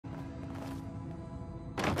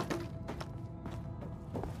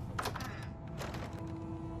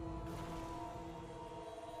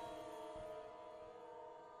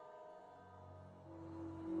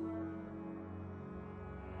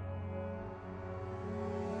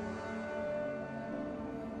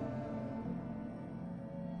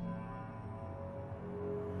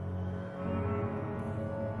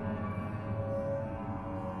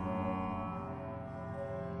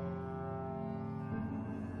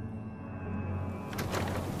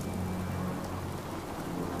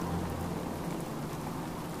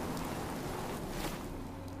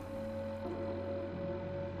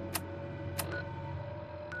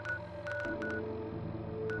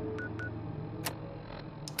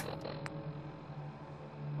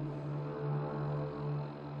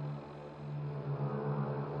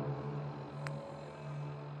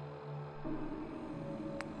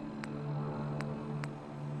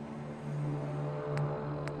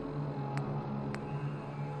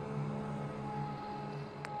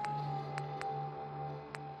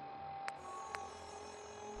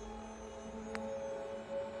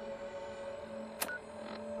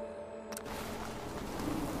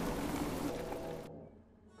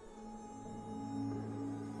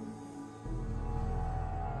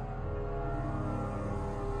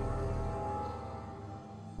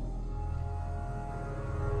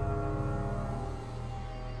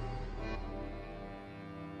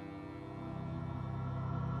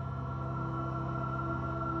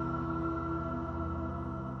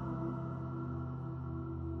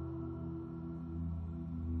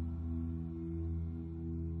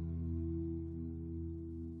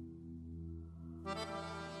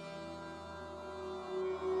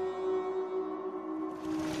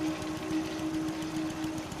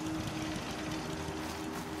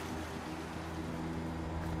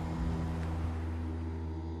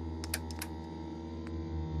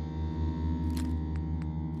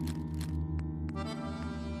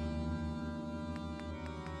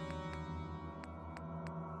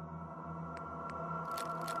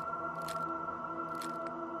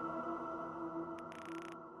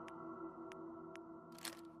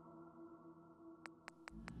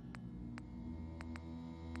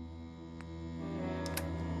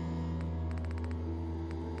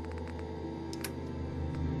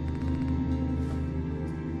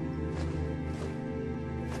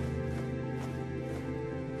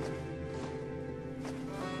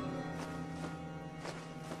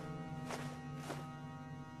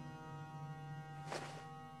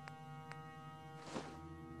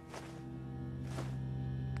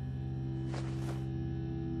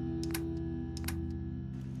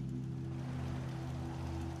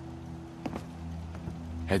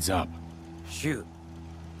Heads up. Shoot.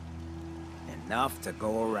 Enough to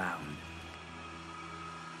go around.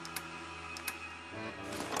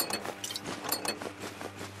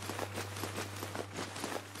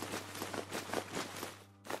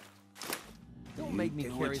 Don't make me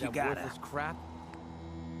do carry what you that gotta. worthless crap.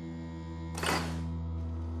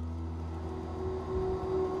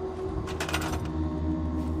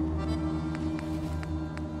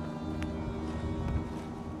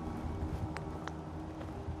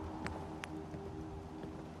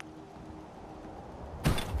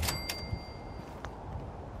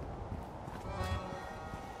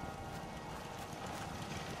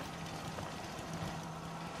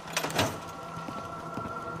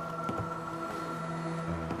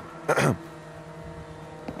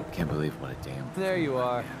 Can't believe what a damn... There you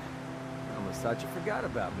are. I almost thought you forgot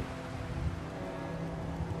about me.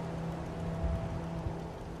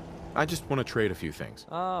 I just want to trade a few things.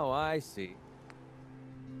 Oh, I see.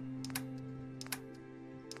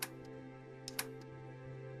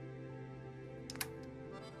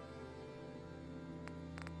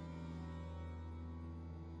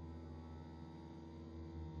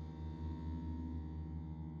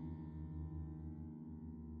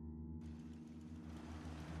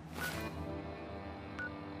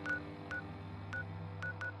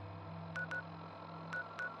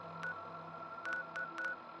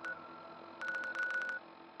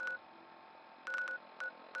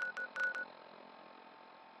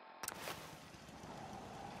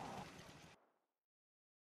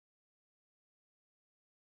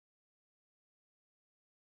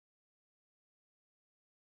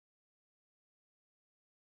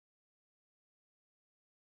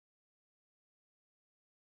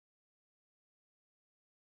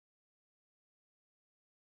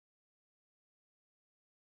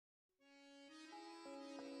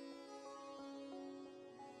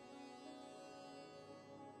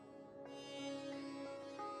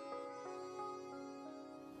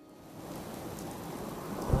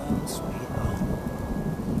 Home sweet home.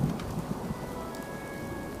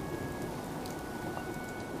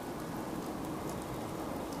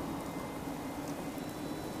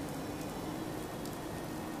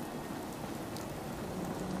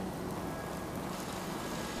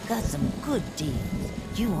 Got some good deals.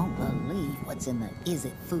 You won't believe what's in the is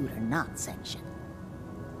it food or not section.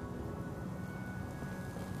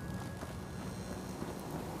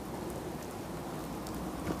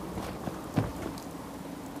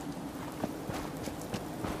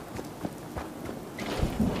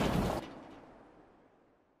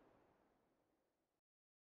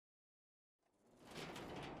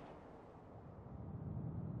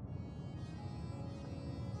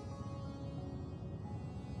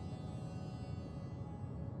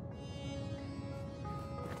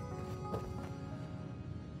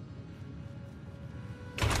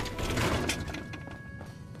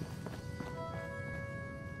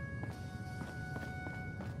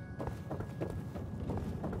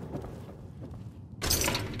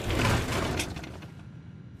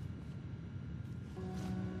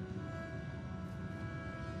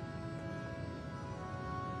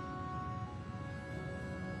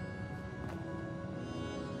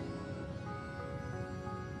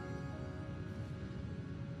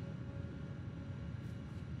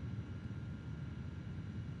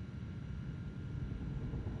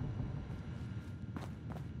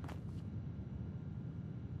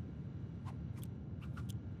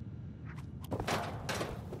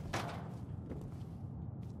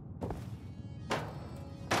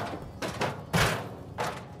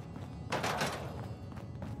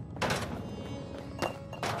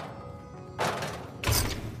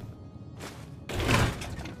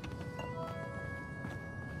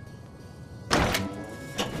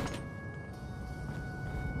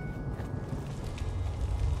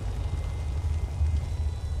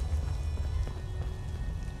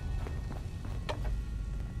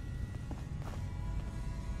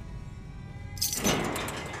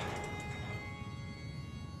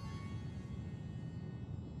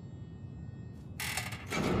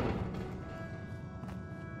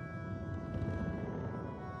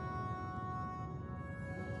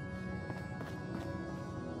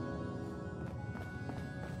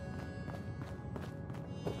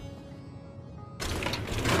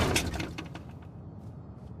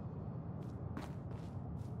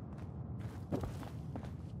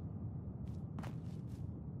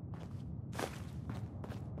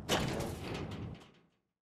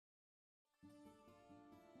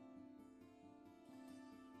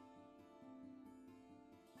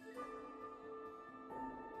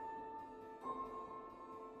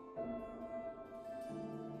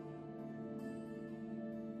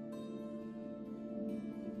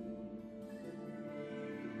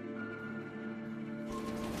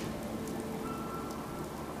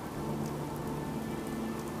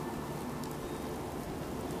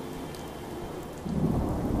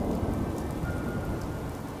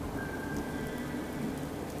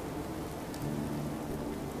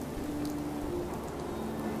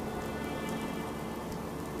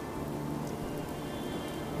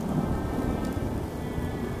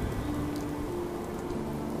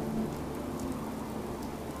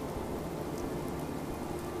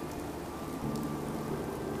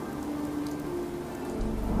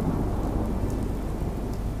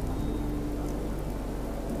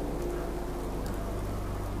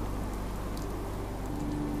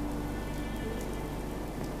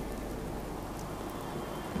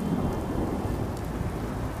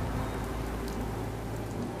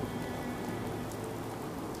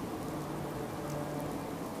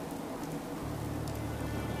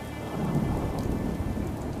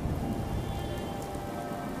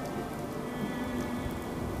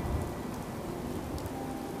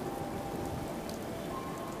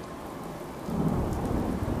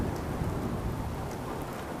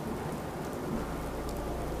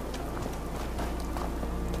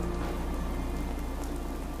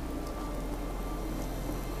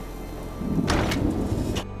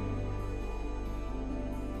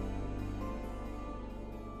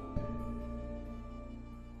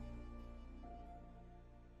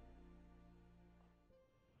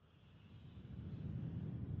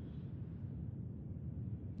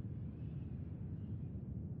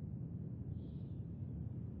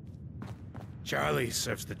 Charlie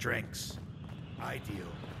serves the drinks. I deal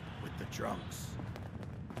with the drunks.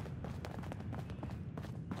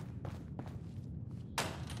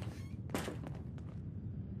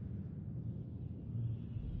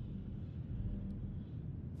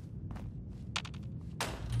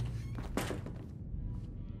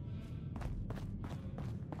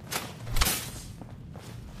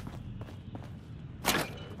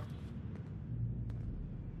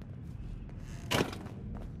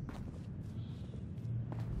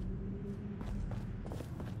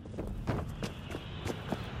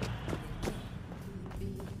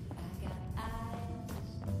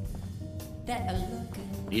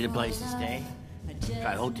 Need a place to stay?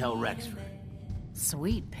 Try Hotel Rexford.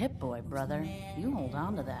 Sweet Pip-Boy, brother. You hold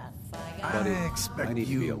on to that. I expect I need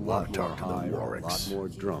to be you a want lot to more talk to high the or a lot Warwicks. more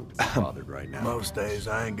drunk to be bothered right now. Most days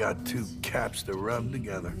I ain't got two caps to rub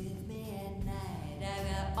together.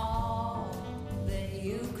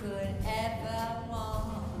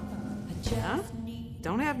 Huh?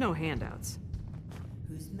 Don't have no handouts.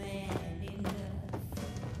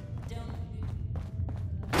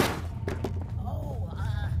 Oh,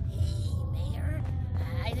 hey, Mayor.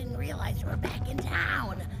 I didn't realize you were back in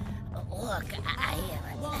town. Look, I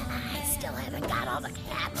still haven't got all the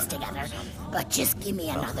caps together, but just give me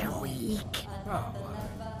another week. Oh,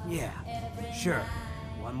 yeah, sure.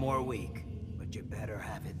 One more week, but you better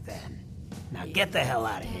have it then. Now get the hell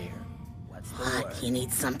out of here. What's the word? You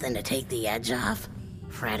need something to take the edge off?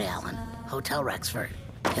 Fred Allen, Hotel Rexford.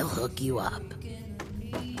 He'll hook you up.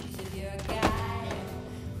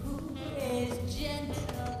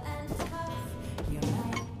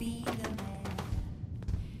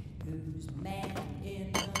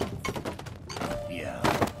 Yeah.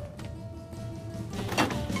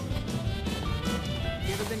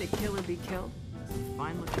 You ever been to Kill or Be Killed? Some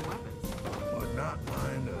fine-looking weapons. Would not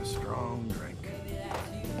mind a strong drink.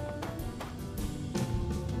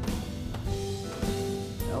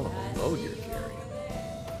 Hell of a load you're carrying.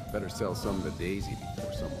 Better sell some to Daisy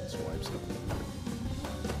before someone swipes them.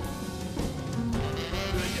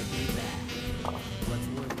 What's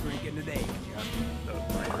worth drinking today, Chuck?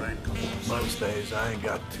 Most days I ain't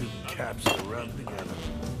got two caps to rub together.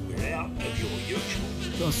 We're out of your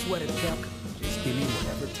usual. Don't sweat it, Chuck. Just give me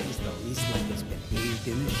whatever tastes the least like it's been bathed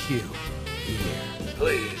in a shoe. Here.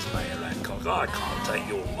 Please, Mayor Hancock, I can't take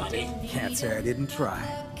your money. Can't say I didn't try.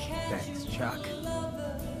 Thanks, Chuck.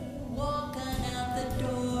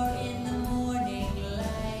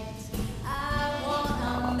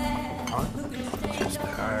 Just a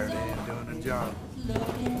hired hand doing a job.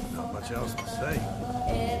 Not much else to say.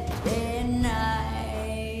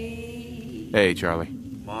 Hey, Charlie.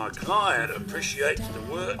 My client appreciates the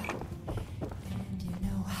work.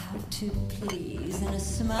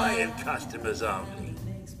 Paying customers only.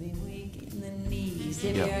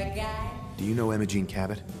 Yeah. Do you know Imogene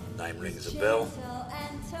Cabot? Name rings a bell.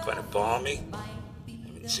 Kind of balmy.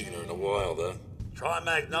 Haven't seen her in a while, though. Try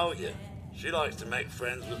Magnolia. She likes to make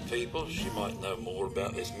friends with people. She might know more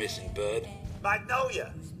about this missing bird.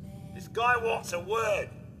 Magnolia! This guy wants a word.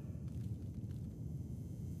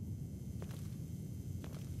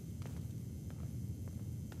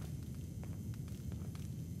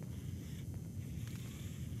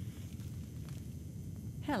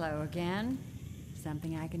 Hello again.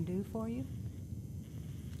 Something I can do for you?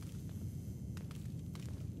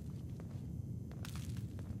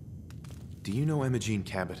 Do you know Imogene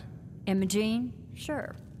Cabot? Imogene?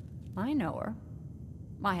 Sure. I know her.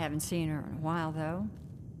 I haven't seen her in a while, though.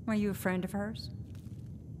 Were you a friend of hers?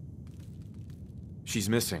 She's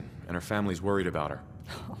missing, and her family's worried about her.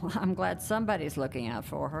 Well, I'm glad somebody's looking out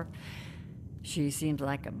for her. She seems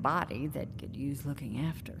like a body that could use looking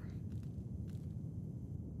after.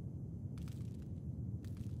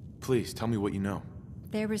 Please, tell me what you know.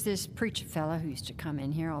 There was this preacher fella who used to come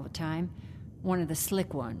in here all the time. One of the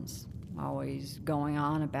slick ones. Always going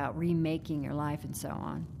on about remaking your life and so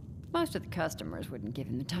on. Most of the customers wouldn't give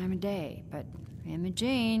him the time of day, but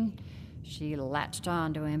Imogene, she latched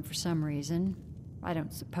on to him for some reason. I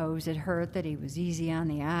don't suppose it hurt that he was easy on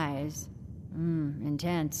the eyes.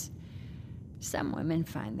 Intense. Some women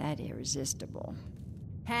find that irresistible.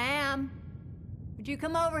 Ham, would you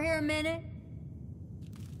come over here a minute?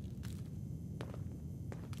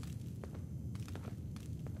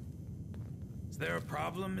 Is there a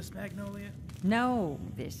problem, Miss Magnolia? No,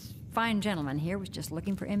 this fine gentleman here was just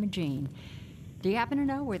looking for Imogene. Do you happen to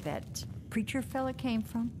know where that preacher fella came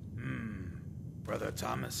from? Brother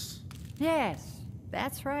Thomas? Yes,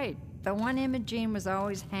 that's right. The one Imogene was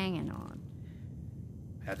always hanging on.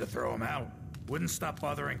 Had to throw him out. Wouldn't stop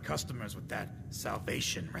bothering customers with that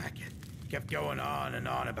salvation racket. Kept going on and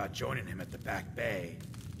on about joining him at the back bay.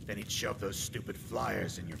 Then he'd shove those stupid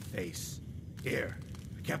flyers in your face. Here,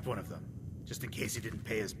 I kept one of them, just in case he didn't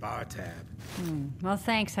pay his bar tab. Well,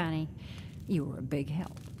 thanks, honey. You were a big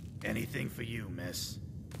help. Anything for you, miss.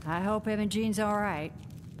 I hope Imogene's all right.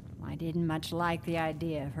 I didn't much like the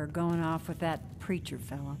idea of her going off with that preacher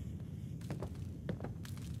fella.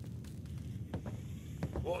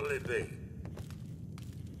 What'll it be?